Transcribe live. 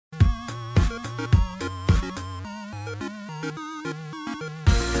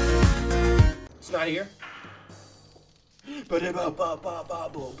It's not here. But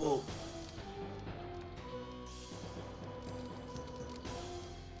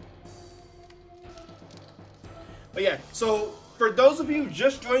yeah, so for those of you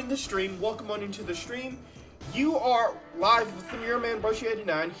just joining the stream, welcome on into the stream. You are live with the Mirror Man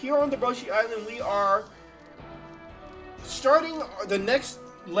Broshi89. Here on the Broshi Island, we are starting the next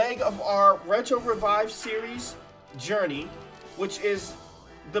leg of our Retro Revive series journey, which is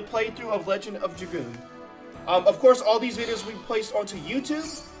the playthrough of Legend of Dragoon. Of course, all these videos will be placed onto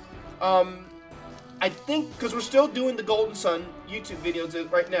YouTube. I think, because we're still doing the Golden Sun YouTube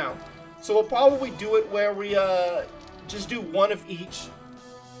videos right now. So we'll probably do it where we just do one of each.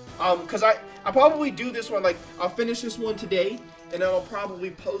 Because I'll probably do this one, like, I'll finish this one today, and then I'll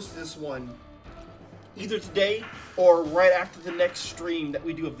probably post this one either today or right after the next stream that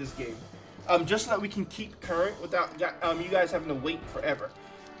we do of this game. Just so that we can keep current without you guys having to wait forever.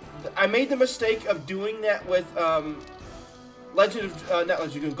 I made the mistake of doing that with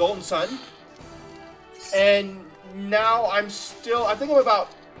Golden Sun, and now I think I'm about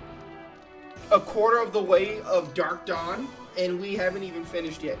a quarter of the way of Dark Dawn, and we haven't even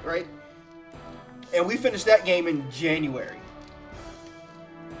finished yet, right? And we finished that game in January.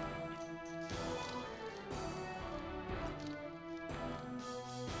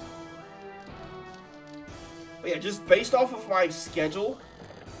 But yeah, just based off of my schedule,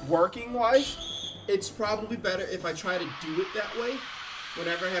 working-wise, it's probably better if I try to do it that way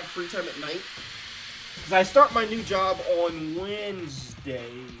whenever I have free time at night. Because I start my new job on Wednesday,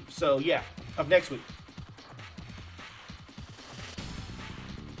 so yeah, of next week.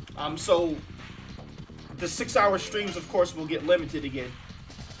 So the 6-hour streams, of course, will get limited again.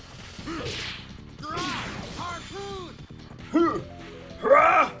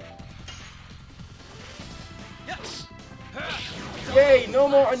 Hurrah! Yay! No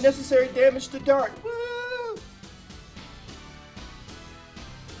more unnecessary damage to Dart. Woo!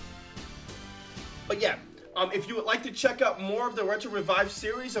 But yeah, if you would like to check out more of the Retro Revive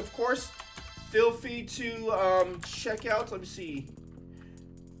series, of course, feel free to check out. Let me see.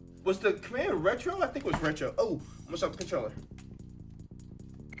 Was the command retro? I think it was retro. Oh, almost off the controller.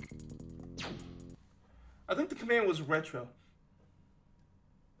 I think the command was retro.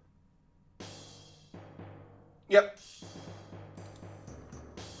 Yep.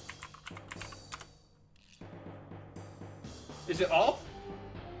 Is it off?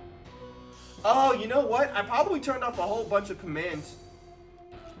 Oh, you know what? I probably turned off a whole bunch of commands.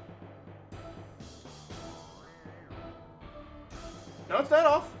 No, it's not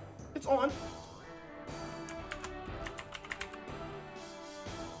off. It's on.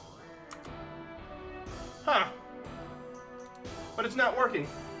 Huh. But it's not working.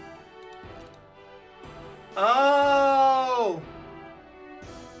 Oh!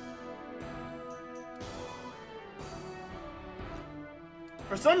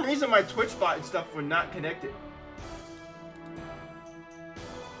 For some reason, my Twitch bot and stuff were not connected.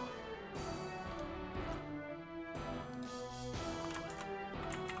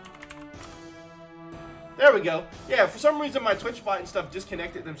 There we go. Yeah, for some reason, my Twitch bot and stuff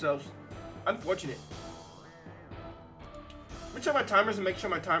disconnected themselves. Unfortunate. Let me check my timers and make sure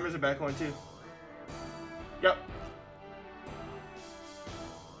my timers are back on, too. Yep.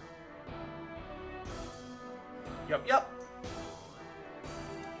 Yep.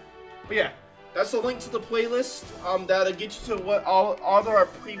 But yeah, that's the link to the playlist that'll get you to what all of our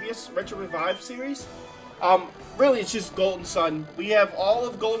previous Retro Revive series. Really, it's just Golden Sun. We have all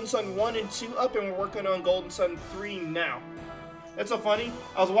of Golden Sun 1 and 2 up, and we're working on Golden Sun 3 now. That's so funny.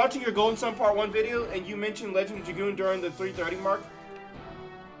 I was watching your Golden Sun Part 1 video, and you mentioned Legend of Dragoon during the 3:30 mark.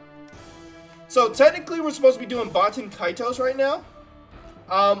 So, technically, we're supposed to be doing Baten Kaitos right now.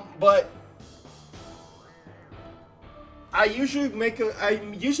 But I usually make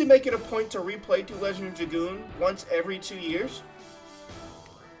it a point to replay through Legend of Dragoon once every 2 years.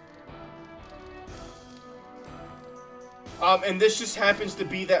 And this just happens to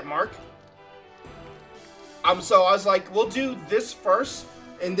be that mark. So I was like, we'll do this first,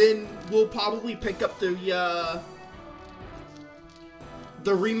 and then we'll probably pick up the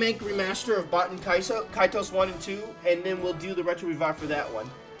remake remaster of Baten Kaitos 1 and 2, and then we'll do the Retro Revive for that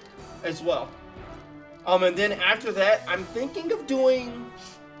one as well. And then after that, I'm thinking of doing...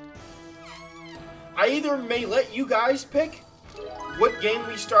 I either may let you guys pick what game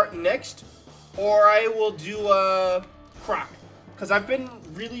we start next, or I will do Croc, because I've been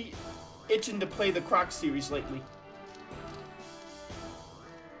really itching to play the Croc series lately.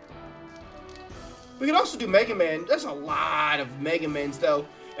 We can also do Mega Man. There's a lot of Mega Mans though.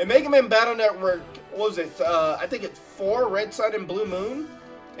 And Mega Man Battle Network, what was it? I think it's 4 Red Sun and Blue Moon.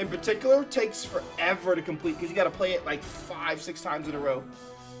 in particular takes forever to complete because you got to play it like 5-6 times in a row.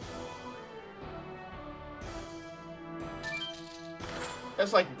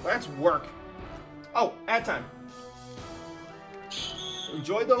 That's work. Oh, ad time.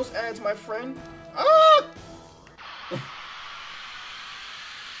 Enjoy those ads, my friend. Ah!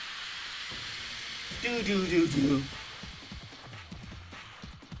 do.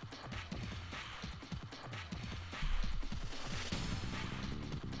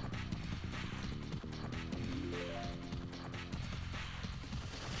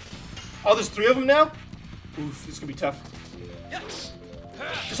 Oh, there's 3 of them now? Oof, this is gonna be tough. Yes.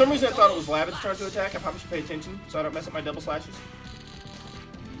 For some reason I thought it was Lavin's turn to attack. I probably should pay attention so I don't mess up my double slashes.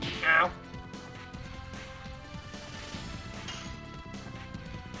 Ow.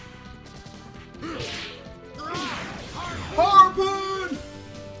 Harpoon!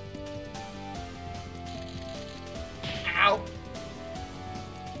 Ow.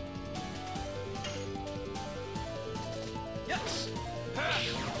 Yes.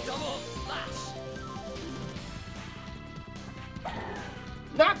 Double slash.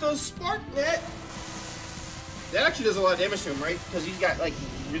 Not the spark net. That actually does a lot of damage to him, right? Because he's got like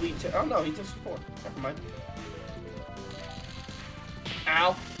really. Oh no, he does 4. Never mind.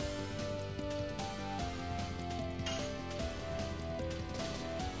 Ow.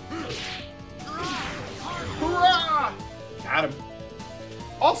 Hurrah! Got him.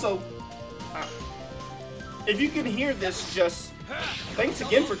 Also, if you can hear this, just thanks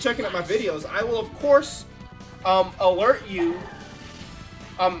again for checking out my videos. I will, of course, alert you.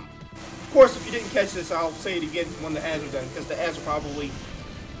 Of course, if you didn't catch this, I'll say it again when the ads are done, because the ads are probably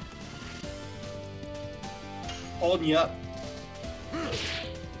holding you up.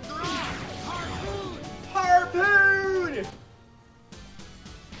 Harpoon!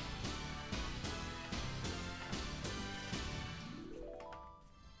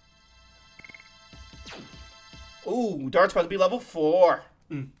 Ooh, Dart's about to be level 4.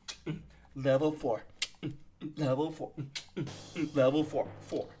 Level 4. Level 4. Level 4.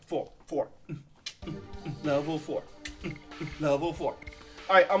 4. Level 4. Level 4.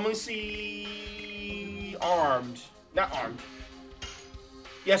 Alright, I'm gonna see armed. Not armed.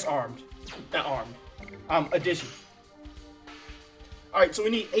 Yes, armed. Not armed. Addition. Alright, so we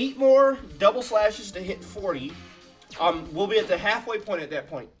need 8 more double slashes to hit 40. We'll be at the halfway point at that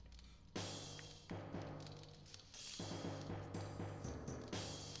point.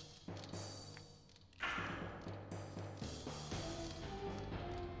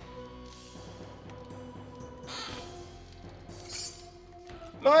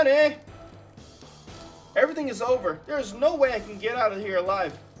 Money! Everything is over. There is no way I can get out of here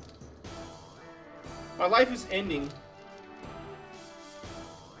alive. My life is ending.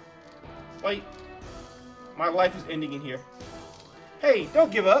 Wait. My life is ending in here. Hey,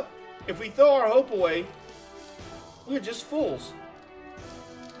 don't give up. If we throw our hope away, we're just fools.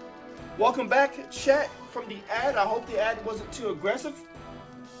 Welcome back, chat, from the ad. I hope the ad wasn't too aggressive.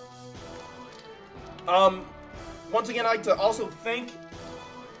 Once again, I'd like to also thank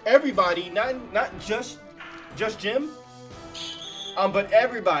everybody, not just Jim, but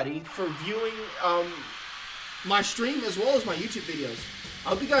everybody for viewing my stream as well as my YouTube videos. I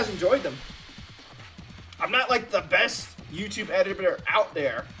hope you guys enjoyed them. I'm not like the best YouTube editor out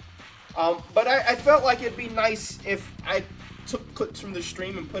there, but I felt like it'd be nice if I took clips from the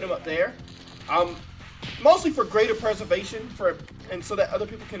stream and put them up there, mostly for greater preservation and so that other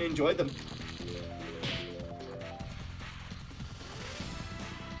people can enjoy them.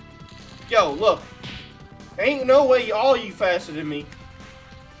 Yo, look. Ain't no way all you faster than me.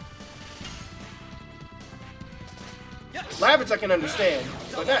 Lavitz I can understand,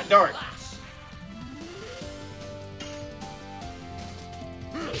 but not Dart.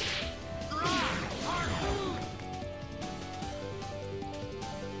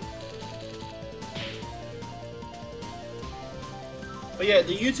 But yeah,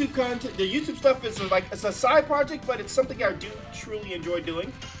 the YouTube content, the YouTube stuff is like, it's a side project, but it's something I do truly enjoy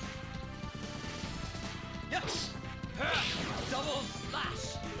doing. Yes. Double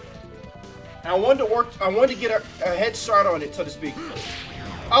slash. I wanted to get a head start on it, so to speak.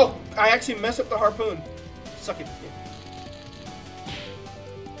 Oh, I actually messed up the harpoon. Suck it.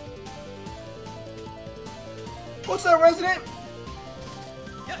 What's up, resident?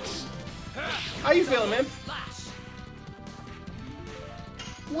 Yes. How you feeling, man?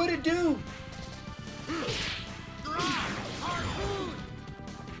 What'd it do?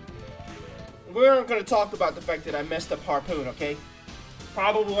 We're going to talk about the fact that I messed up Harpoon, okay?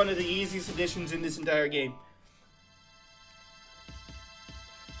 Probably one of the easiest additions in this entire game.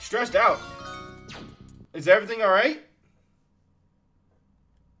 Stressed out. Is everything alright?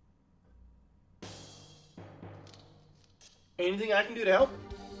 Anything I can do to help?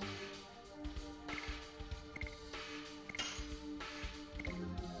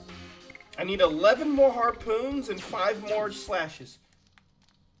 I need 11 more harpoons and 5 more slashes.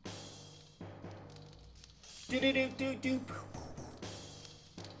 Do-do-do-do-do.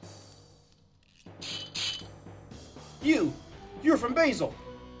 You're from Basil.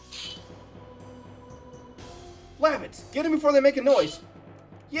 Lavitz, get them before they make a noise.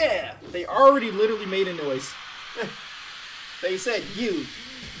 Yeah, they already literally made a noise. They said, you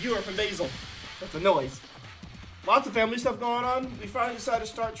are from Basil. That's a noise. Lots of family stuff going on. We finally decided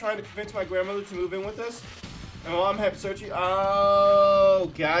to start trying to convince my grandmother to move in with us. And Mom had surgery.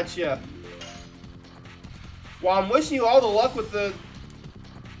 Oh, gotcha. Well, I'm wishing you all the luck with the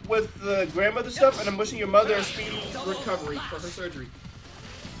grandmother stuff, and I'm wishing your mother a speedy recovery for her surgery.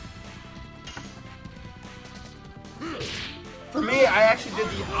 For me, I actually did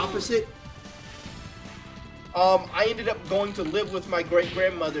the opposite. I ended up going to live with my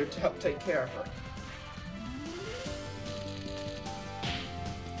great-grandmother to help take care of her.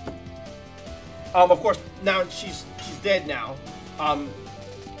 Of course, now she's dead now.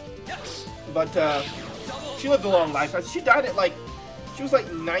 But she lived a long life. She died at she was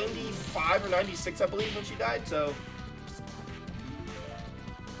like 95 or 96, I believe, when she died. So.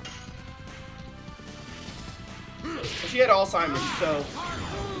 She had Alzheimer's, so...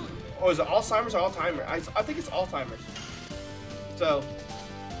 Oh, is it Alzheimer's or Alzheimer's? I think it's Alzheimer's. So,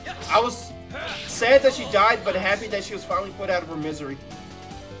 I was sad that she died, but happy that she was finally put out of her misery.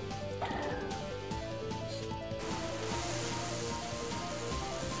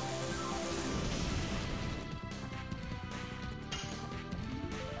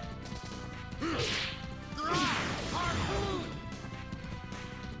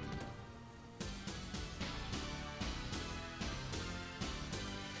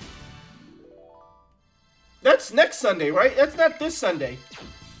 That's next Sunday, right? That's not this Sunday.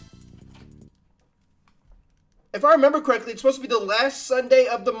 If I remember correctly, it's supposed to be the last Sunday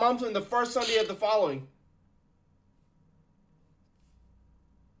of the month and the first Sunday of the following.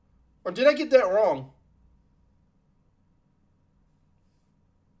 Or did I get that wrong?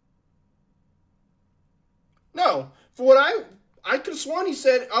 No. For what I could have sworn he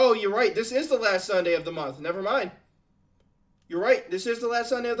said, oh, you're right, this is the last Sunday of the month. Never mind. You're right, this is the last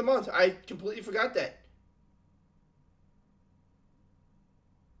Sunday of the month. I completely forgot that.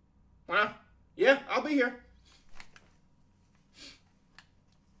 Wow. Yeah, I'll be here.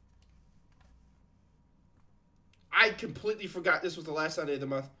 I completely forgot this was the last Sunday of the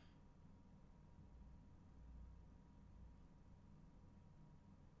month.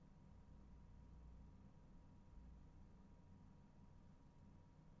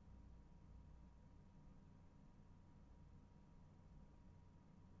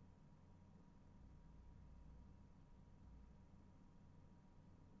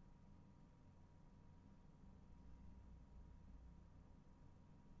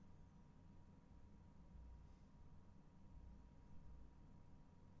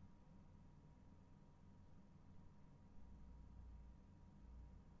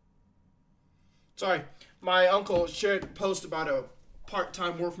 Sorry, my uncle shared a post about a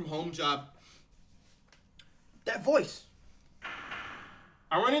part-time work-from-home job. That voice.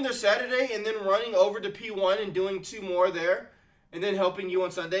 I'm running there Saturday and then running over to P1 and doing 2 more there and then helping you on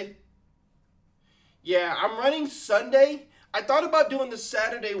Sunday. Yeah, I'm running Sunday. I thought about doing the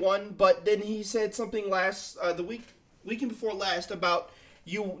Saturday one, but then he said something weekend before last about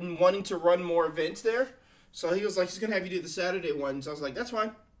you wanting to run more events there. So he was like, he's going to have you do the Saturday one. So I was like, that's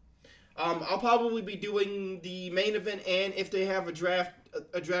fine. I'll probably be doing the main event and if they have a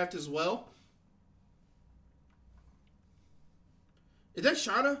draft as well. Is that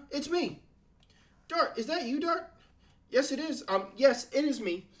Shana? It's me. Dart, is that you, Dart? Yes, it is. Yes, it is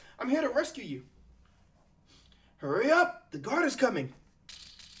me. I'm here to rescue you. Hurry up! The guard is coming.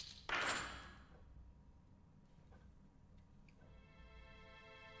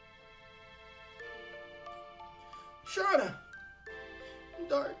 Shana!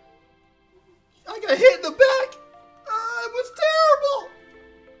 Dart. I got hit in the back! It was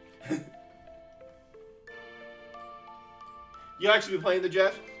terrible! You'll actually be playing the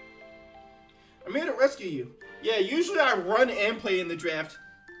draft? I'm here to rescue you. Yeah, usually I run and play in the draft.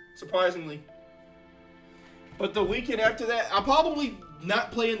 Surprisingly. But the weekend after that, I'll probably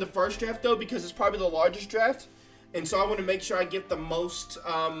not play in the first draft though, because it's probably the largest draft. And so I want to make sure I get the most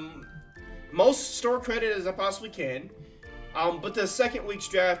store credit as I possibly can. But the second week's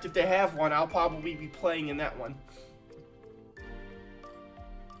draft, if they have one, I'll probably be playing in that one.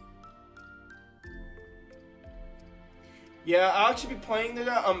 Yeah, I'll actually be playing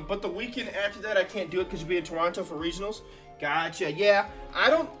that. But the weekend after that, I can't do it because you'll be in Toronto for regionals. Gotcha. Yeah,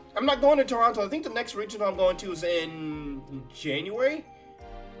 I'm not going to Toronto. I think the next region I'm going to is in January.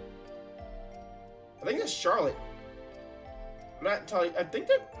 I think that's Charlotte. I'm not telling. I think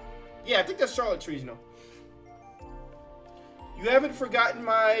that's Charlotte's regional. You haven't forgotten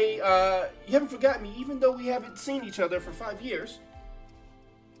my. You haven't forgotten me, even though we haven't seen each other for 5 years.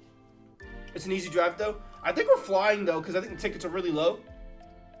 It's an easy drive, though. I think we're flying, though, because I think the tickets are really low.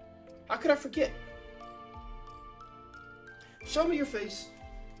 How could I forget? Show me your face.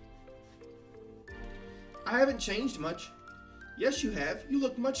 I haven't changed much. Yes, you have. You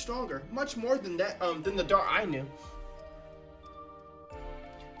look much stronger. Much more than that, than the Dar I knew.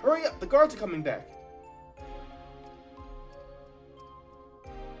 Hurry up, the guards are coming back.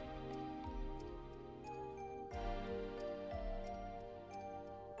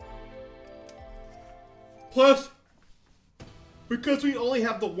 Plus, because we only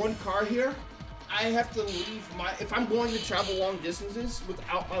have the one car here, I have to leave my... If I'm going to travel long distances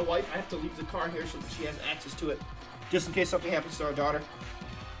without my wife, I have to leave the car here so that she has access to it. Just in case something happens to our daughter.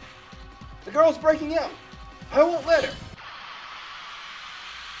 The girl's breaking out. I won't let her.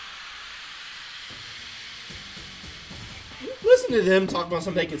 Listen to them talk about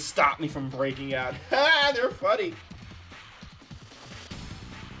something that can stop me from breaking out. Ha! They're funny.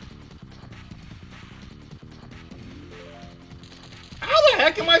 How the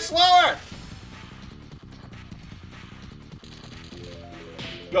heck am I slower?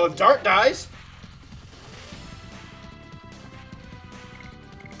 Yo, if Dart dies.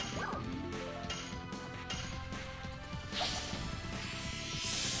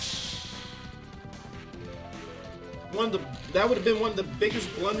 That would have been one of the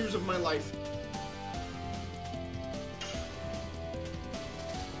biggest blunders of my life.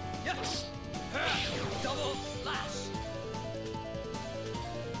 Yes. Double slash.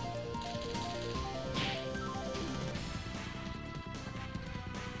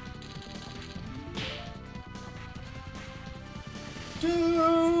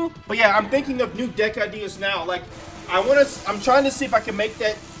 But yeah, I'm thinking of new deck ideas now. Like, I'm trying to see if I can make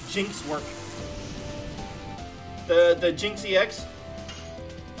that Jinx work. The Jinx EX.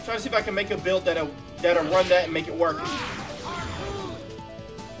 Trying to see if I can make a build that'll run that and make it work.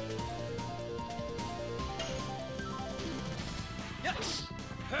 Yes.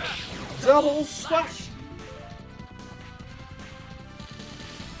 Double slash.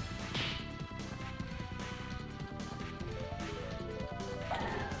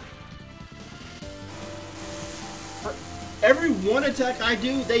 For every one attack I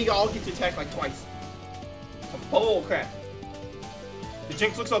do, they all get to attack like twice. Oh crap. The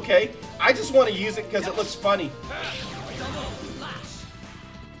Jinx looks okay. I just want to use it because it looks funny.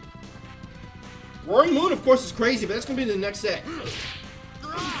 Roaring Moon, of course, is crazy, but that's going to be the next set.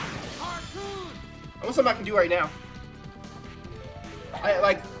 I want something I can do right now. I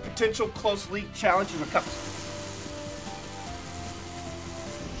like potential close league challenges or cups.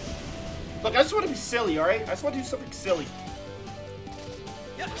 Look, I just want to be silly, alright? I just want to do something silly.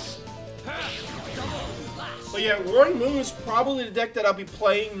 Yes. But yeah, Roaring Moon is probably the deck that I'll be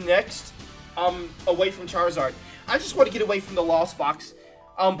playing next, away from Charizard. I just want to get away from the Lost Box.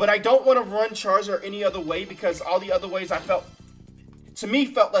 But I don't want to run Charizard any other way because all the other ways felt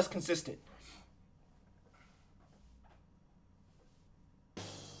less consistent.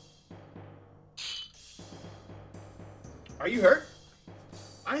 Are you hurt?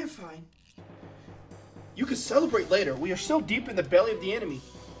 I am fine. You can celebrate later. We are so deep in the belly of the enemy.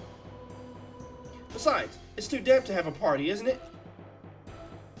 Besides, it's too damp to have a party, isn't it?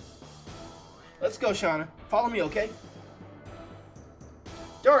 Let's go, Shana. Follow me, okay?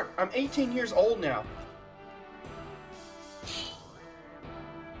 Dart, I'm 18 years old now.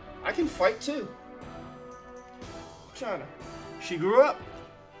 I can fight too. Shana, she grew up.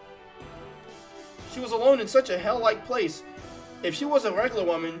 She was alone in such a hell-like place. If she was a regular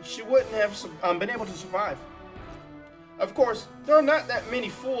woman, she wouldn't have been able to survive. Of course, there are not that many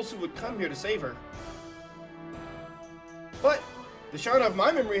fools who would come here to save her. But the Shana of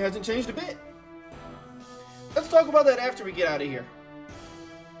my memory hasn't changed a bit. Let's talk about that after we get out of here.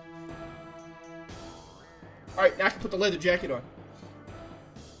 Alright, now I can put the leather jacket on.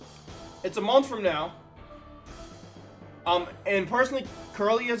 It's a month from now. And personally,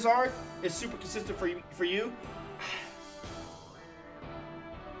 Curly Azard is super consistent for you.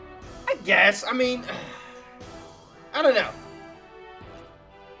 I guess. I mean, I don't know.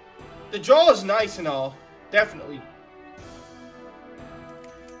 The draw is nice and all, definitely.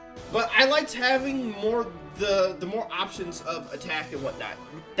 But I liked having the more options of attack and whatnot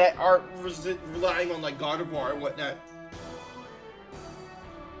that aren't relying on like Gardevoir and whatnot.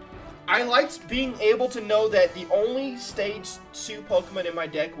 I liked being able to know that the only stage 2 Pokemon in my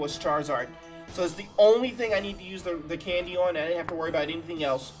deck was Charizard. So it's the only thing I need to use the candy on, and I didn't have to worry about anything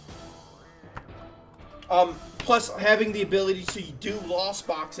else. Plus having the ability to do Lost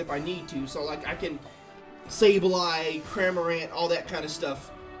Box if I need to. So like I can Sableye, Cramorant, all that kind of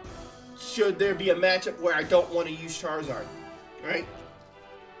stuff. Should there be a matchup where I don't want to use Charizard, right?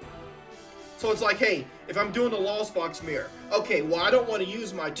 So it's like, hey, if I'm doing the Lost Box mirror, okay, well, I don't want to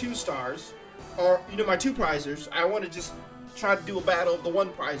use my 2 stars, or, you know, my 2 prizers. I want to just try to do a battle of the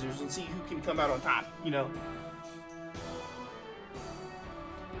 1 prizers and see who can come out on top, you know?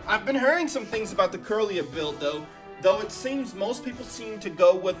 I've been hearing some things about the Curlia build, though it seems most people seem to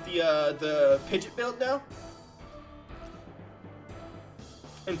go with the Pidgeot build now.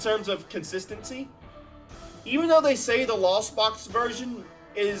 In terms of consistency. Even though they say the Lost Box version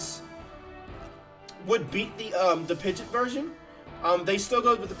would beat the Pidgeot version, they still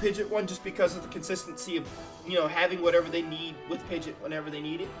go with the Pidgeot one just because of the consistency of, you know, having whatever they need with Pidgeot whenever they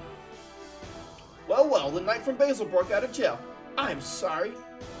need it. Well, the Knight from Basil broke out of jail. I'm sorry.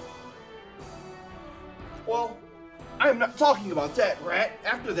 Well, I'm not talking about that, Rat.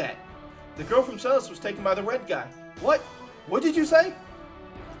 After that, the girl from Celis was taken by the red guy. What? What did you say?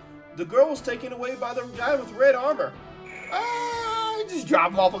 The girl was taken away by the guy with red armor. Just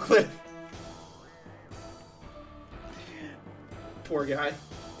drop him off a cliff. Poor guy.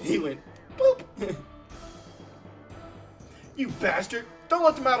 He went, boop. You bastard. Don't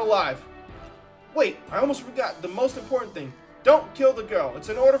let them out alive. Wait, I almost forgot the most important thing. Don't kill the girl. It's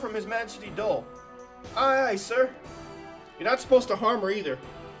an order from His Majesty Dole. Aye, aye, sir. You're not supposed to harm her either.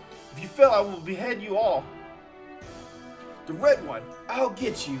 If you fail, I will behead you all. The red one. I'll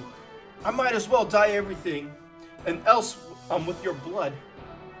get you. I might as well dye everything, and else with your blood.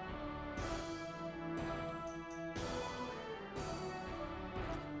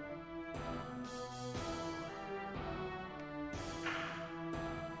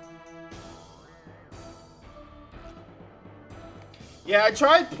 Yeah, I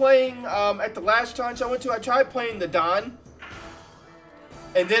tried playing, at the last challenge I went to, I tried playing the Don.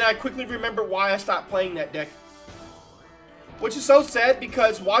 And then I quickly remembered why I stopped playing that deck. Which is so sad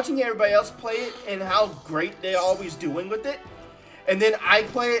because watching everybody else play it and how great they're always doing with it. And then I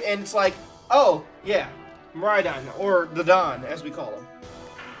play it and it's like, oh, yeah, Miraidon, or the Don, as we call him.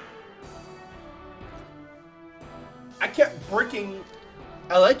 I kept bricking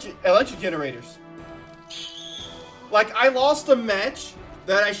electric generators. Like, I lost a match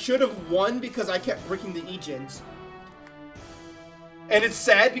that I should have won because I kept bricking the E-Gens. And it's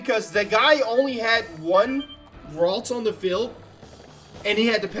sad because the guy only had 1 Ralts on the field, and he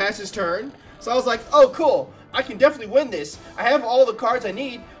had to pass his turn. So I was like, oh, cool. I can definitely win this. I have all the cards I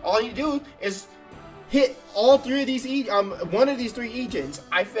need. All I need to do is hit all 3 of these one of these 3 E-Gens.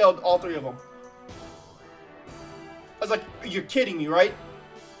 I failed all 3 of them. I was like, you're kidding me, right?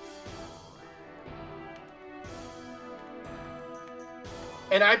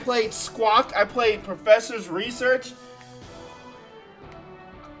 And I played Squawk. I played Professor's Research.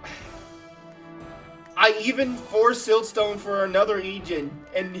 I even forced Siltstone for another E-Gen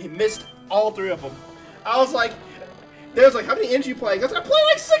and missed all 3 of them. I was like, they was like, how many ends you playing? I was like, I play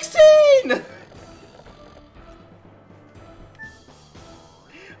like 16!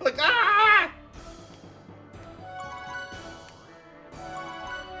 Like, ah!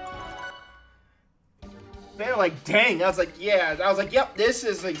 They were like, dang. I was like, yeah. I was like, yep, this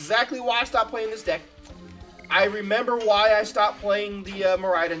is exactly why I stopped playing this deck. I remember why I stopped playing the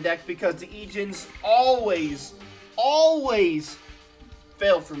Miraidon deck, because the E-Gens always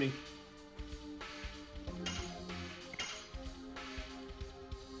failed for me.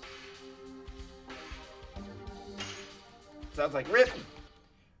 So I was like,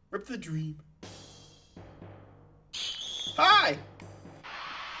 rip the dream. Hi!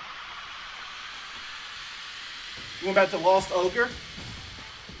 You went back to Lost Ogre?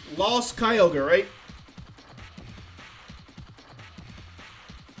 Lost Kyogre, right?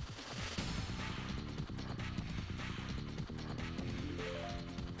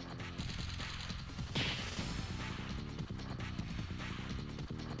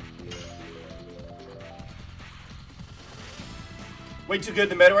 Way too good in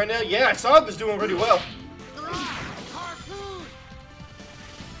the meta right now? Yeah, I saw it was doing pretty well.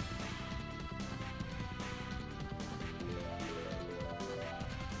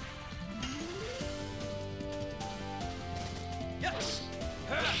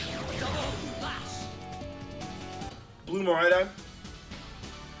 Blue Miraidon.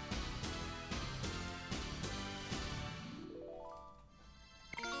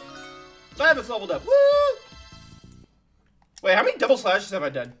 I haven't leveled up. Woo! Wait, how many double slashes have I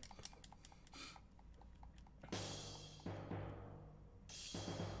done?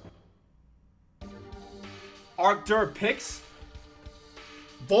 Arctur Pix?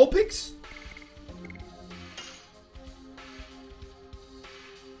 Vulpix?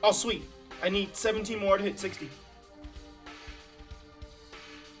 Oh, sweet. I need 17 more to hit 60.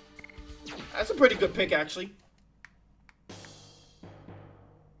 That's a pretty good pick, actually.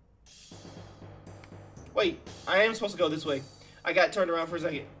 Wait, I am supposed to go this way. I got turned around for a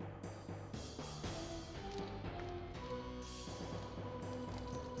second.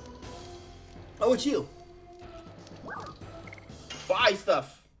 Oh, it's you. Buy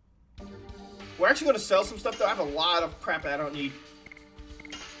stuff. We're actually going to sell some stuff, though. I have a lot of crap I don't need.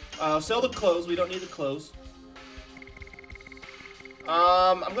 Sell the clothes. We don't need the clothes.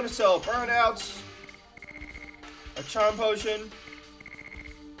 I'm going to sell burnouts. A charm potion.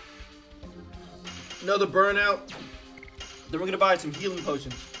 Another burnout. Then we're going to buy some healing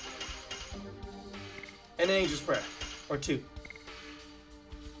potions. And an angel's prayer. Or 2.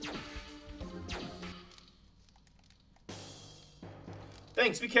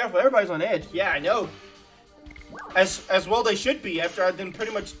 Thanks, be careful. Everybody's on edge. Yeah, I know. As well they should be after I've been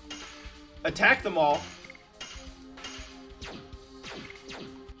pretty much attacked them all.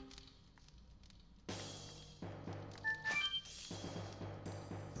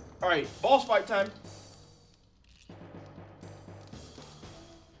 Alright, boss fight time.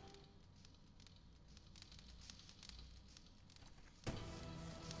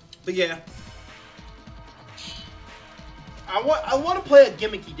 But yeah. I want to play a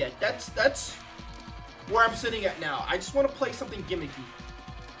gimmicky deck. That's where I'm sitting at now. I just want to play something gimmicky.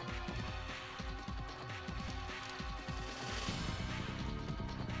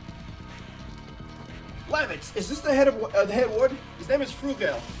 Levitz, is this the head warden? His name is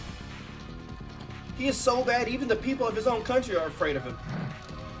Frugel. He is so bad, even the people of his own country are afraid of him.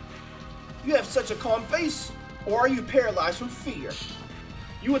 You have such a calm face, or are you paralyzed from fear?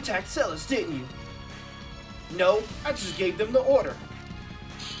 You attacked Celis, didn't you? No, I just gave them the order.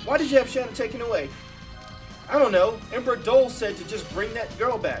 Why did you have Shana taken away? I don't know. Emperor Dole said to just bring that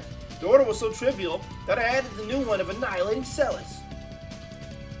girl back. The order was so trivial that I added the new one of annihilating Celis.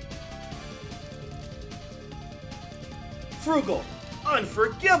 Frugal.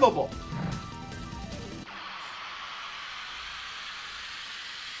 Unforgivable.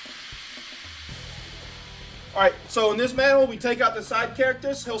 Alright, so in this manual, we take out the side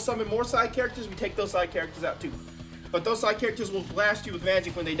characters. He'll summon more side characters. We take those side characters out too. But those side characters will blast you with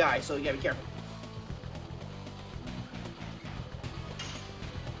magic when they die, so you gotta be careful.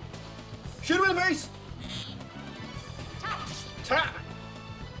 Shoot him in the face! Ta!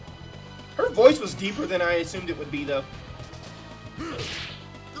 Her voice was deeper than I assumed it would be, though.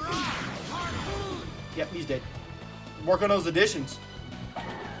 Yep, he's dead. Work on those additions.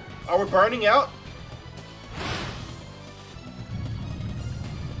 Are we burning out?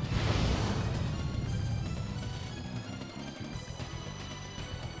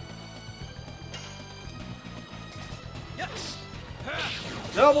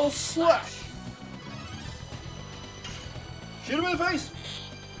 Double slash! Shoot him in the face!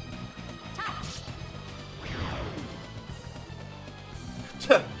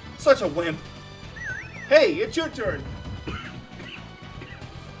 Such a wimp. Hey, it's your turn.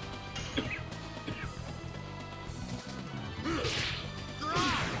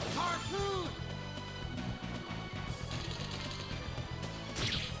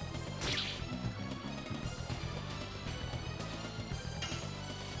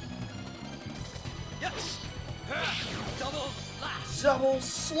 Double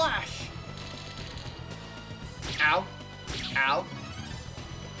slash! Ow. Ow.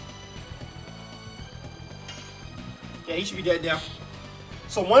 Yeah, he should be dead now.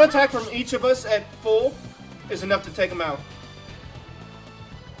 So one attack from each of us at full is enough to take him out.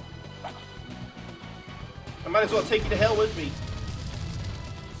 I might as well take you to hell with me.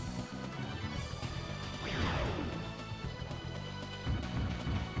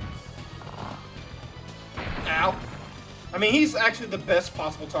 Ow. I mean, he's actually the best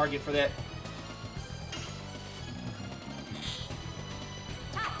possible target for that.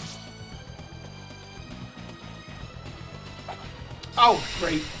 Oh,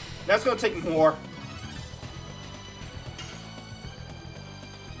 great. That's going to take more.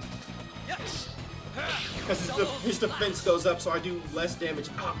 Because his defense goes up, so I do less damage.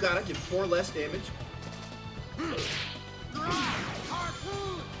 Oh, God, I did 4 less damage.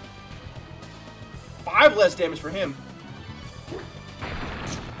 5 less damage for him.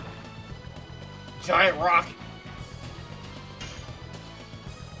 Giant rock.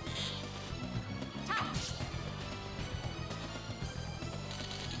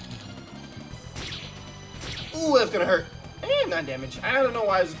 Ooh, that's gonna hurt. And 9 damage. I don't know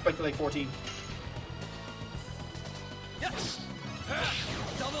why I was expecting like 14.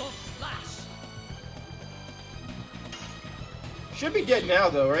 Should be dead now,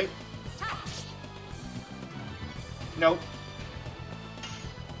 though, right? Nope.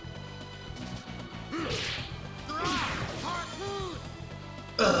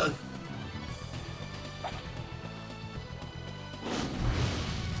 Ugh.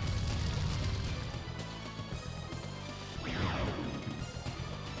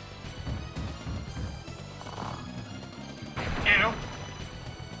 Ow.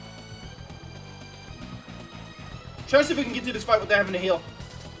 Try to see if we can get through this fight without having to heal.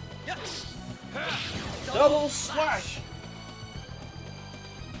 Double slash.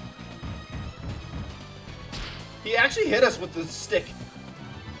 He actually hit us with the stick.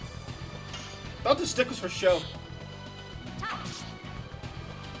 Thought the stick was for show.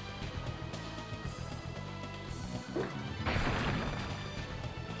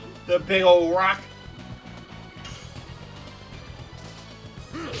 The big old rock.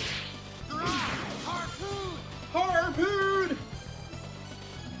 Harpoon!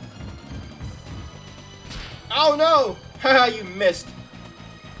 Oh no! Haha, you missed.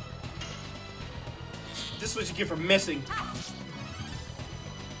 This is what you get for missing.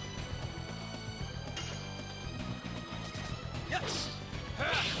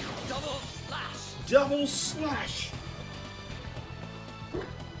 Double slash. Double slash.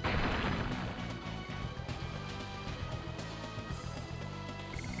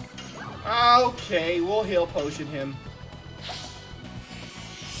 Okay, we'll heal potion him.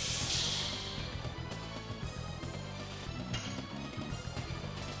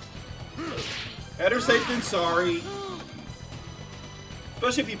 Better safe than sorry.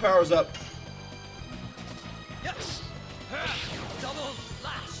 Especially if he powers up. Double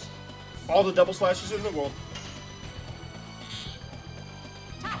slash. All the double slashes in the world.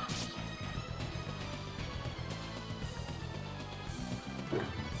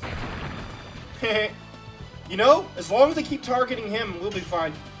 You know, as long as they keep targeting him, we'll be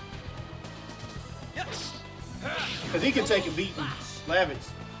fine. Because he can take a beating. Lavitz.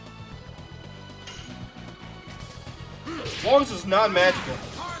 As long as it's non-magical.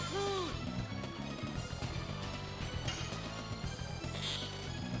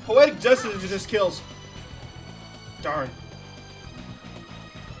 Poetic justice if it just kills. Darn.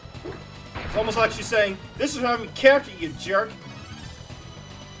 It's almost like she's saying, this is how we capture you, jerk.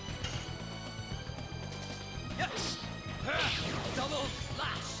 Double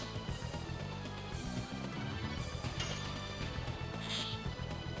slash.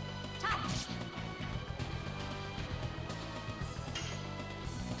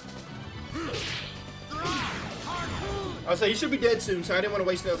 I was like, he should be dead soon, so I didn't want to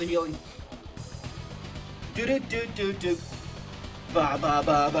waste another healing. Do do do do do. Ba ba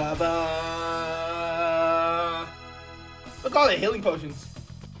ba ba ba. Look at all the healing potions.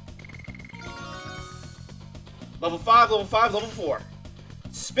 Level 5, level 5, level 4.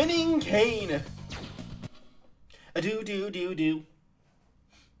 Spinning cane. A do do do do.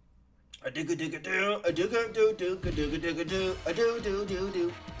 A do do do do. A do do do do do do do do. A do do do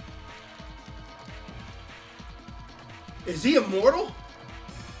do. Is he immortal?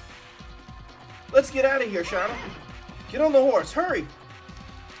 Let's get out of here, Shana. Get on the horse, hurry!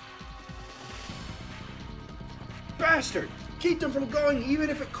 Bastard! Keep them from going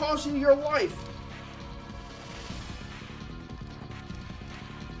even if it costs you your life!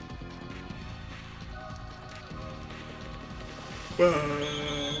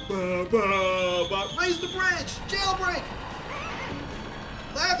 Raise the bridge! Jailbreak!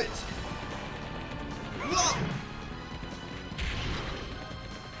 Lavitz! Whoa!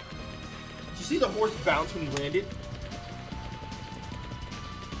 Did you see the horse bounce when he landed?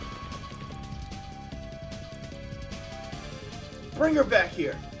 Bring her back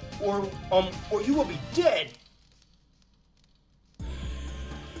here, or you will be dead.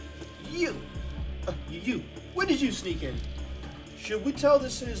 You, when did you sneak in? Should we tell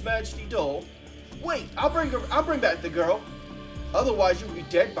this to His Majesty Dole? Wait, I'll bring back the girl. Otherwise, you will be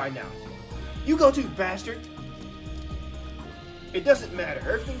dead by now. You go too, bastard. It doesn't matter.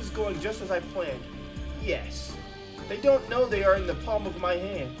 Everything is going just as I planned. Yes. They don't know they are in the palm of my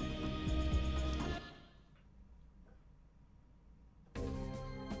hand.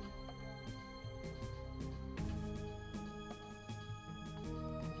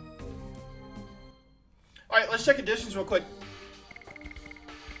 Alright, let's check additions real quick.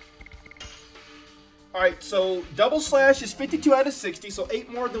 Alright, so double slash is 52 out of 60, so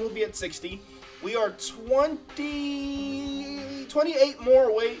 8 more than we'll be at 60. We are 28 more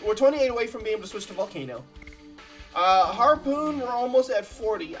away. We're 28 away from being able to switch to Volcano. Harpoon, we're almost at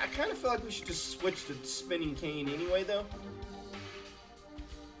 40. I kind of feel like we should just switch to Spinning Cane anyway, though.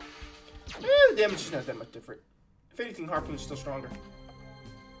 The damage is not that much different. anything, Harpoon is still stronger.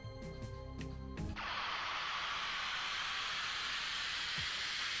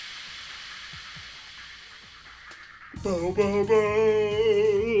 Bo bo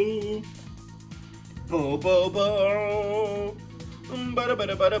bo. Bo bo bo. Bada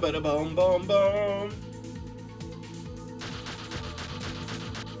bada bada bada boom boom boom.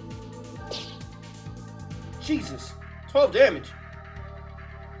 Jesus, 12 damage.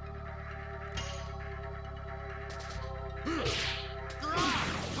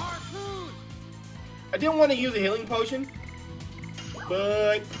 I didn't want to use a healing potion,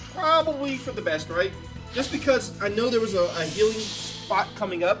 but probably for the best, right? Just because I know there was a healing spot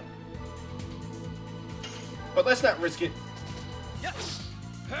coming up. But let's not risk it. Yes.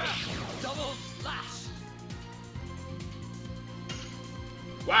 Double slash.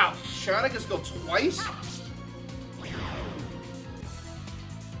 Wow, Shana can go twice?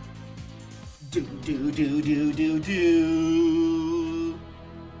 Do do do do do do.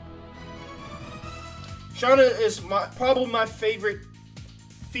 Shana is probably my favorite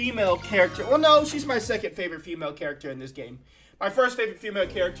female character. Well, no, she's my second favorite female character in this game. My first favorite female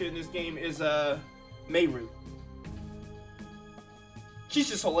character in this game is Mayru. She's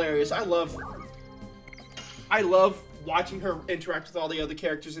just hilarious. I love watching her interact with all the other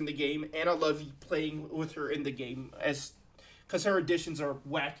characters in the game, and I love playing with her in the game because her additions are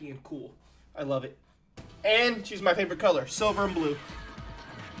wacky and cool. I love it. And she's my favorite color, silver and blue.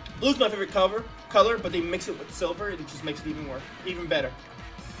 Blue's my favorite color, but they mix it with silver and it just makes it even better.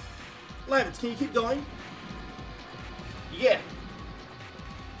 Lavitz, can you keep going? Yeah.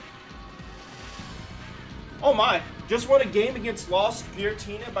 Oh my, just won a game against Lost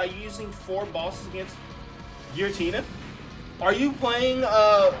Giratina by using 4 bosses against Giratina. Are you playing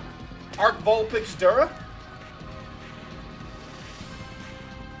Arc Vulpix Dura?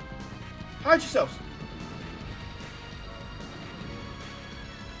 Hide yourselves.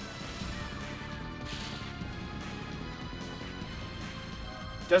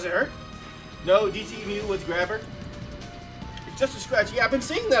 Does it hurt? No, DT Mew with grabber. It's just a scratch. Yeah, I've been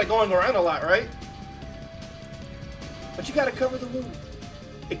seeing that going around a lot, right? But you gotta cover the wound.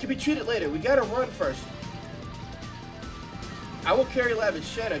 It can be treated later. We gotta run first. I will carry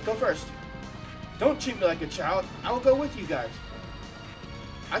Lavitz. Shana, go first. Don't treat me like a child. I will go with you guys.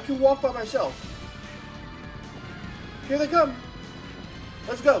 I can walk by myself. Here they come.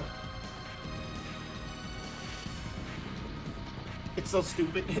 Let's go. It's so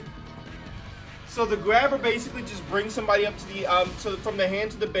stupid. So the grabber basically just brings somebody up to the from the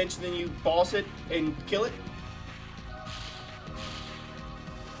hand to the bench, and then you boss it and kill it.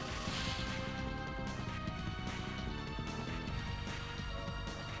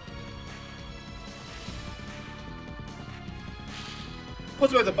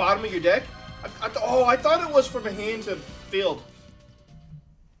 Puts them at the bottom of your deck. I thought it was from a hand to field.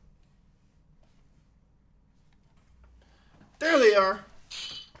 There they are.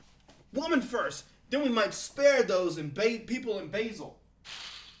 Woman first. Then we might spare those people in Basil.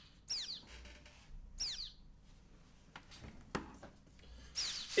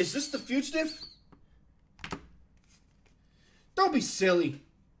 Is this the fugitive? Don't be silly.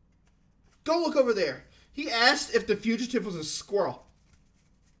 Go look over there. He asked if the fugitive was a squirrel.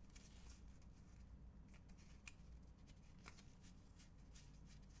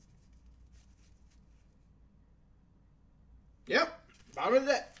 Yep, bottom of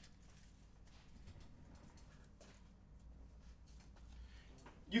that.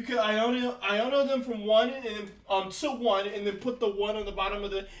 You could Iono them from 1 and then to 1 and then put the 1 on the bottom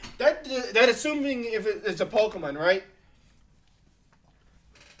of the that assuming if it's a Pokemon, right?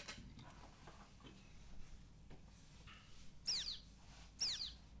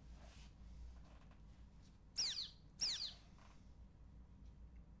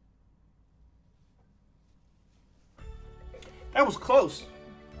 That was close.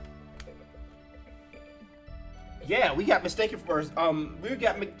 Yeah, we got mistaken for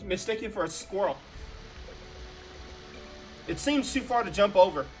a squirrel. It seems too far to jump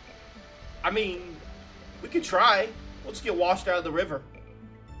over. I mean, we could try. We'll just get washed out of the river.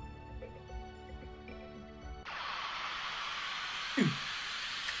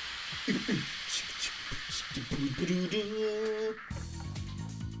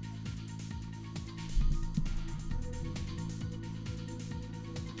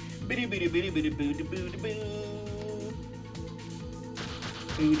 Bitty bitty bitty bitty boo boo boo boo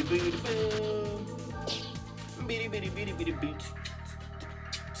boo boo boo bitty bitty bitty bitty boo.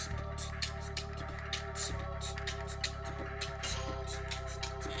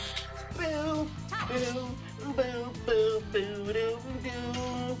 Boo boo boo boo boo doo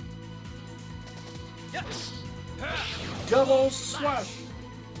doo. Yes. Double slash.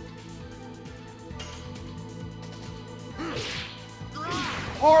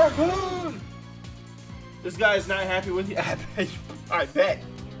 Harpoon! This guy is not happy with you. I bet.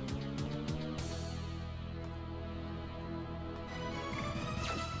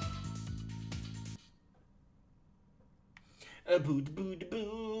 Boo boo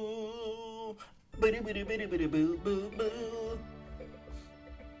boo. Boo boo boo boo boo boo boo boo.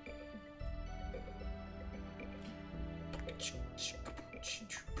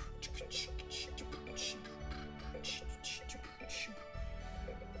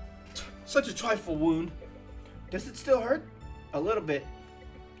 Such a trifle wound. Does it still hurt? A little bit.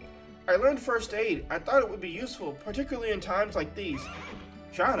 I learned first aid. I thought it would be useful, particularly in times like these.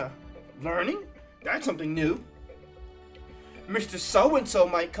 Shana, learning? That's something new. Mr. So-and-so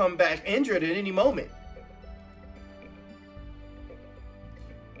might come back injured at any moment.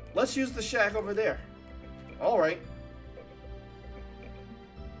 Let's use the shack over there. All right.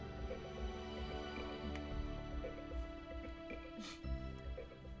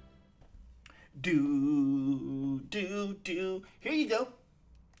 Do. Here you go.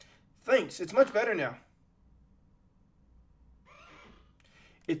 Thanks, it's much better now.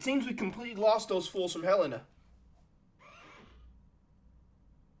 It seems we completely lost those fools from Hellena.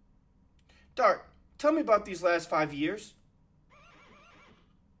 Dart, tell me about these last 5 years.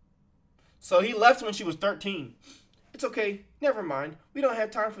 So he left when she was 13. It's okay, never mind. We don't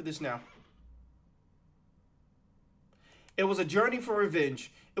have time for this now. It was a journey for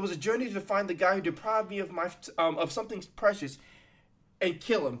revenge. It was a journey to find the guy who deprived me of of something precious and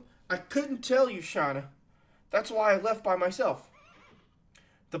kill him. I couldn't tell you, Shana. That's why I left by myself.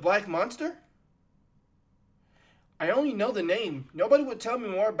 The Black Monster? I only know the name. Nobody would tell me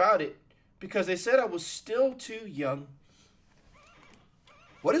more about it because they said I was still too young.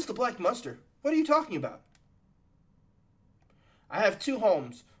 What is the Black Monster? What are you talking about? I have 2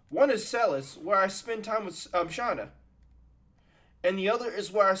 homes. One is Celis, where I spend time with Shana. And the other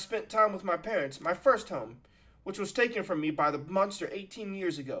is where I spent time with my parents, my first home, which was taken from me by the monster 18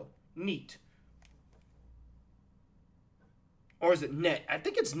 years ago. Neat. Or is it net? I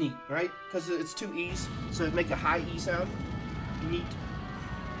think it's neat, right? Because it's 2 E's, so it make a high E sound. Neat.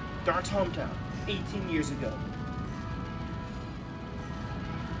 Dart's hometown, 18 years ago.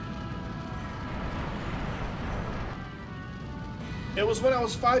 It was when I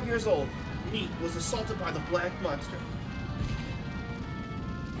was 5 years old. Neat was assaulted by the Black Monster.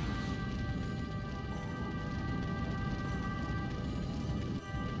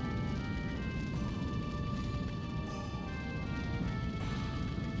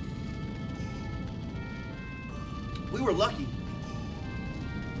 We were lucky.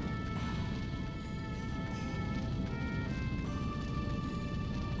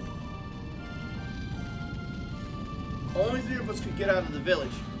 Only 3 of us could get out of the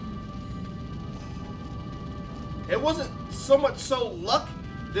village. It wasn't so much so luck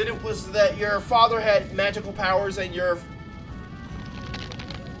that it was that your father had magical powers and your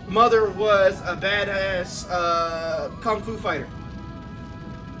mother was a badass kung fu fighter.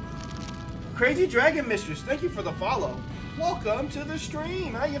 Crazy Dragon Mistress, thank you for the follow. Welcome to the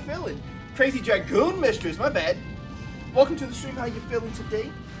stream. How you feeling? Crazy Dragoon Mistress, my bad. Welcome to the stream. How you feeling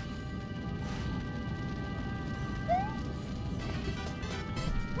today?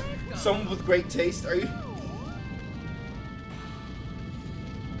 Someone with great taste, are you?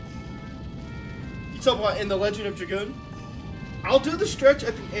 You talking about in the Legend of Dragoon? I'll do the stretch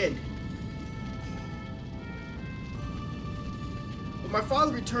at the end. But my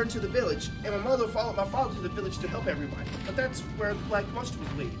father returned to the village, and my mother followed my father to the village to help everybody. But that's where the Black Monster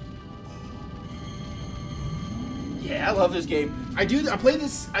was waiting. Yeah, I love this game. I do a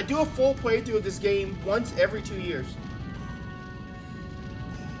full playthrough of this game once every 2 years.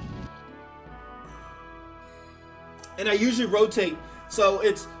 And I usually rotate, so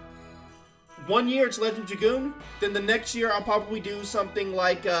it's 1 year it's Legend of Dragoon, then the next year I'll probably do something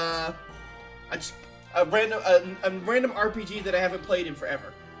like a random RPG that I haven't played in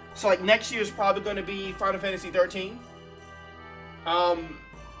forever. So like next year is probably going to be Final Fantasy 13, and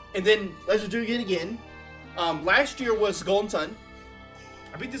then Legend of Dragoon again. Last year was Golden Sun.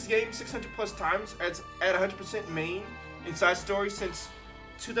 I beat this game 600 plus times at 100% main and side story since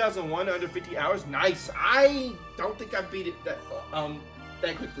 2001, under 50 hours. Nice. I don't think I beat it that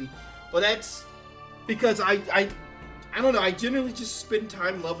quickly, but that's because I don't know. I generally just spend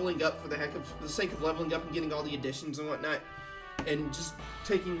time leveling up for the sake of leveling up and getting all the additions and whatnot, and just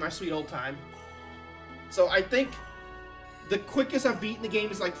taking my sweet old time. So I think the quickest I've beaten the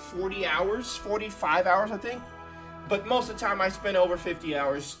game is like 40 hours, 45 hours, I think. But most of the time I spend over 50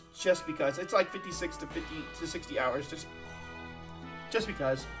 hours just because. It's like 56 to 50 to 60 hours just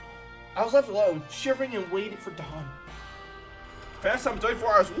because. I was left alone, shivering and waiting for dawn. Fast time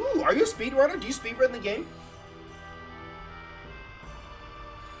 24 hours. Ooh, are you a speedrunner? Do you speedrun the game?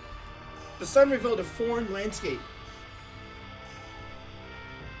 The sun revealed a foreign landscape.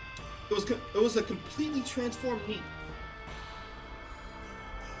 It was a completely transformed me.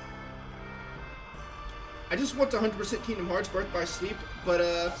 I just want to 100% Kingdom Hearts Birth by Sleep, but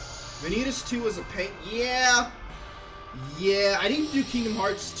Vanitas 2 is a pain. Yeah, I need to do Kingdom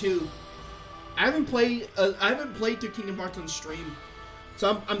Hearts 2. I haven't played through Kingdom Hearts on stream,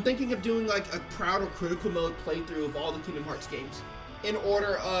 so I'm thinking of doing like a Proud or Critical Mode playthrough of all the Kingdom Hearts games in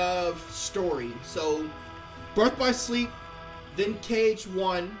order of story. So Birth by Sleep, then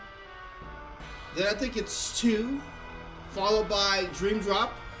KH1, then I think it's 2, followed by Dream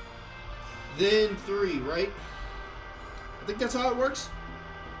Drop, then 3, right? I think that's how it works.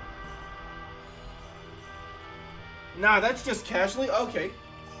 Nah, that's just casually? Okay.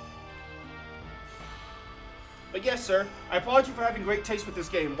 But yes, sir, I applaud you for having great taste with this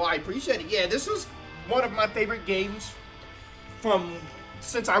game. Well, I appreciate it. Yeah, this was one of my favorite games from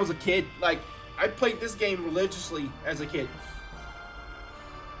since I was a kid. Like, I played this game religiously as a kid.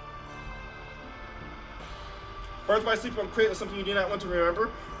 Birth by Sleep on Crit was something you do not want to remember.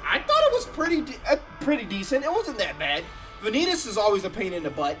 I thought it was pretty decent. It wasn't that bad. Vanitas is always a pain in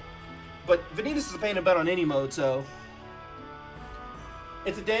the butt, but Vanitas is a pain in the butt on any mode, so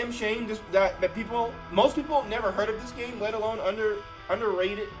it's a damn shame that most people never heard of this game, let alone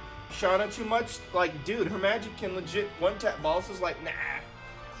underrated Shana too much. Like, dude, her magic can legit one-tap bosses. Like, nah,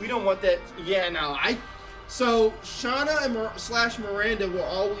 we don't want that. Yeah, no, So, Shana and / Miranda were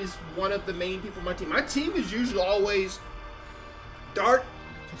always one of the main people on my team. My team is usually always Dart,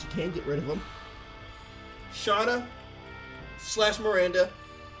 because you can get rid of them, Shana / Miranda,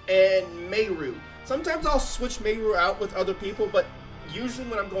 and Mayru. Sometimes I'll switch Mayru out with other people, but usually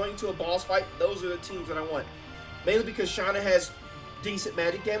when I'm going to a boss fight, those are the teams that I want. Mainly because Shana has decent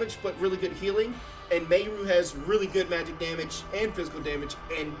magic damage, but really good healing, and Mayru has really good magic damage and physical damage,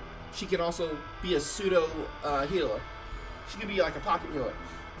 and she can also be a pseudo healer. She can be like a pocket healer.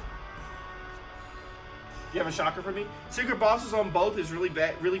 You have a shocker for me? Secret bosses on both is really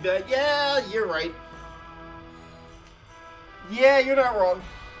bad. Yeah, you're right. Yeah, you're not wrong.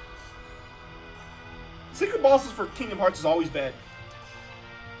 Secret bosses for Kingdom Hearts is always bad.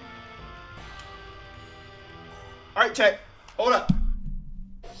 Alright, chat. Hold up.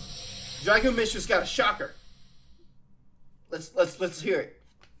 Dragoon Mistress got a shocker. Let's hear it.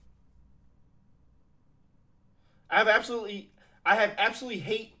 I have absolutely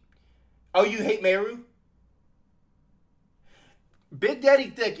hate. Oh, you hate Meru? Big Daddy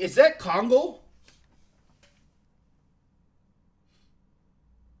Thick, is that Congo?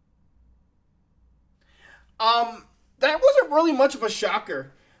 That wasn't really much of a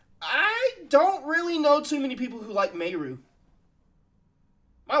shocker. I don't really know too many people who like Meru.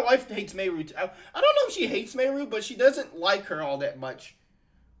 My wife hates Meru. I don't know if she hates Meru, but she doesn't like her all that much.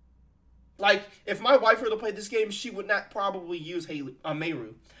 Like, if my wife were to play this game, she would not probably use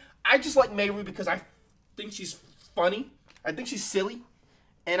Meru. I just like Meru because I think she's funny. I think she's silly.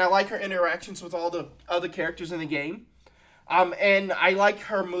 And I like her interactions with all the other characters in the game. And I like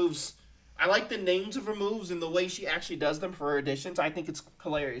her moves. I like the names of her moves and the way she actually does them for her additions. I think it's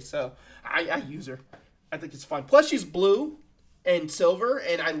hilarious. So, I use her. I think it's fun. Plus, she's blue and silver,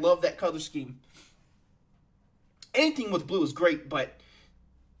 and I love that color scheme. Anything with blue is great, but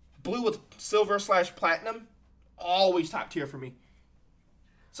blue with silver / platinum, always top tier for me.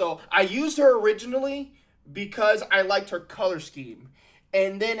 So, I used her originally because I liked her color scheme.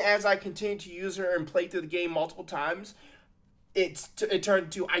 And then as I continued to use her and play through the game multiple times, it turned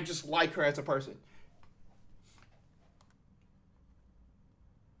to I just like her as a person.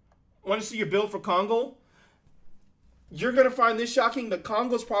 Want to see your build for Congo? You're going to find this shocking. The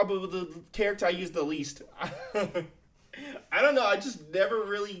Congo's probably the character I use the least. I don't know. I just never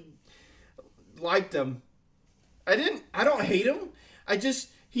really liked him. I don't hate him.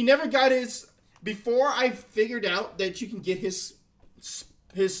 He never got his... Before I figured out that you can get his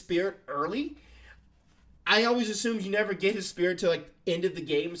spirit early, I always assumed you never get his spirit to like end of the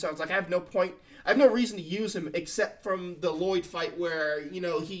game. So I was like, I have no reason to use him except from the Lloyd fight where, you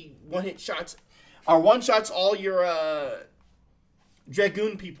know, he one-shots all your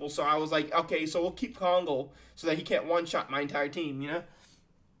Dragoon people. So I was like, okay, so we'll keep Congo so that he can't one-shot my entire team, you know?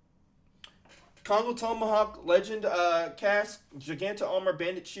 Congo Tomahawk, Legend, Cast, Giganta Armor,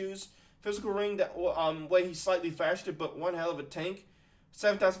 Bandit Shoes, Physical Ring that way he's slightly faster, but one hell of a tank.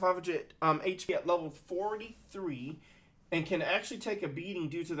 7,500 HP at level 43, and can actually take a beating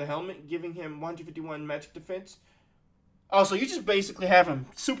due to the helmet, giving him 151 magic defense. Oh, so you just basically have him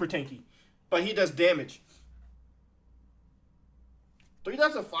super tanky, but he does damage.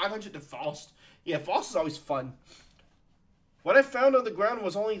 3,500 to Faust. Yeah, Faust is always fun. What I found on the ground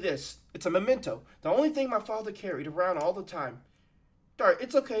was only this. It's a memento. The only thing my father carried around all the time. Dart,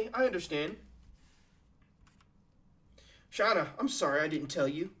 it's okay. I understand. Shana, I'm sorry I didn't tell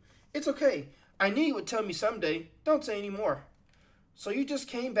you. It's okay. I knew you would tell me someday. Don't say any more. So you just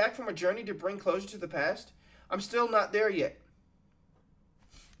came back from a journey to bring closure to the past? I'm still not there yet.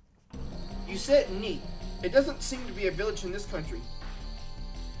 You said neat. It doesn't seem to be a village in this country.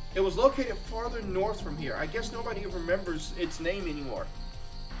 It was located farther north from here. I guess nobody remembers its name anymore.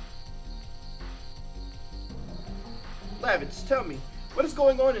 Lavitz, tell me, what is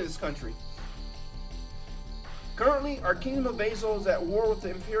going on in this country? Currently, our Kingdom of Basil is at war with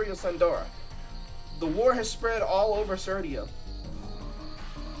the Imperial Sandora. The war has spread all over Serdio.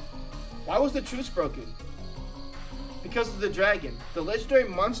 Why was the truce broken? Because of the dragon. The legendary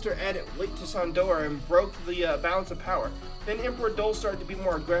monster added weight to Sandora and broke the balance of power. Then Emperor Dole started to be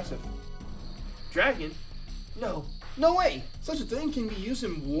more aggressive. Dragon? No. No way! Such a thing can be used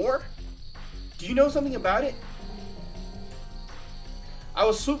in war? Do you know something about it? I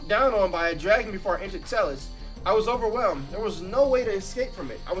was swooped down on by a dragon before I entered Celis. I was overwhelmed. There was no way to escape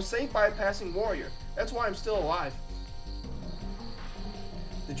from it. I was saved by a passing warrior. That's why I'm still alive.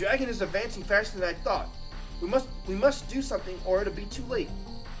 The dragon is advancing faster than I thought. We must do something or it'll be too late.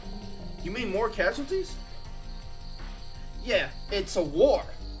 You mean more casualties? Yeah, it's a war.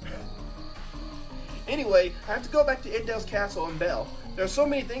 Anyway, I have to go back to Indel's castle in Bell. There are so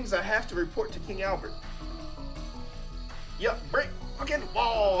many things I have to report to King Albert. Yep, break fucking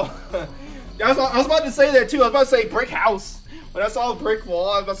wall. I was about to say that too. I was about to say brick house. When I saw a brick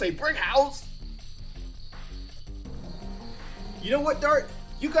wall, I was about to say brick house. You know what, Dart?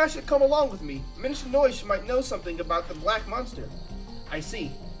 You guys should come along with me. Minister Noish might know something about the Black Monster. I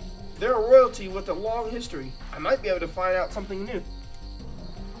see. They're a royalty with a long history. I might be able to find out something new.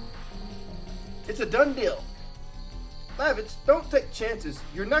 It's a done deal. Lavitz, don't take chances.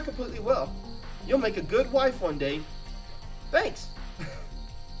 You're not completely well. You'll make a good wife one day. Thanks.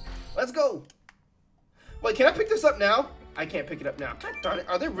 Let's go. Wait, can I pick this up now? I can't pick it up now. God darn it.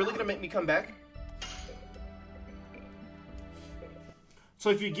 Are they really going to make me come back? So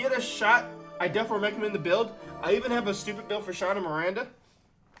if you get a shot, I definitely recommend the build. I even have a stupid build for Shana Miranda.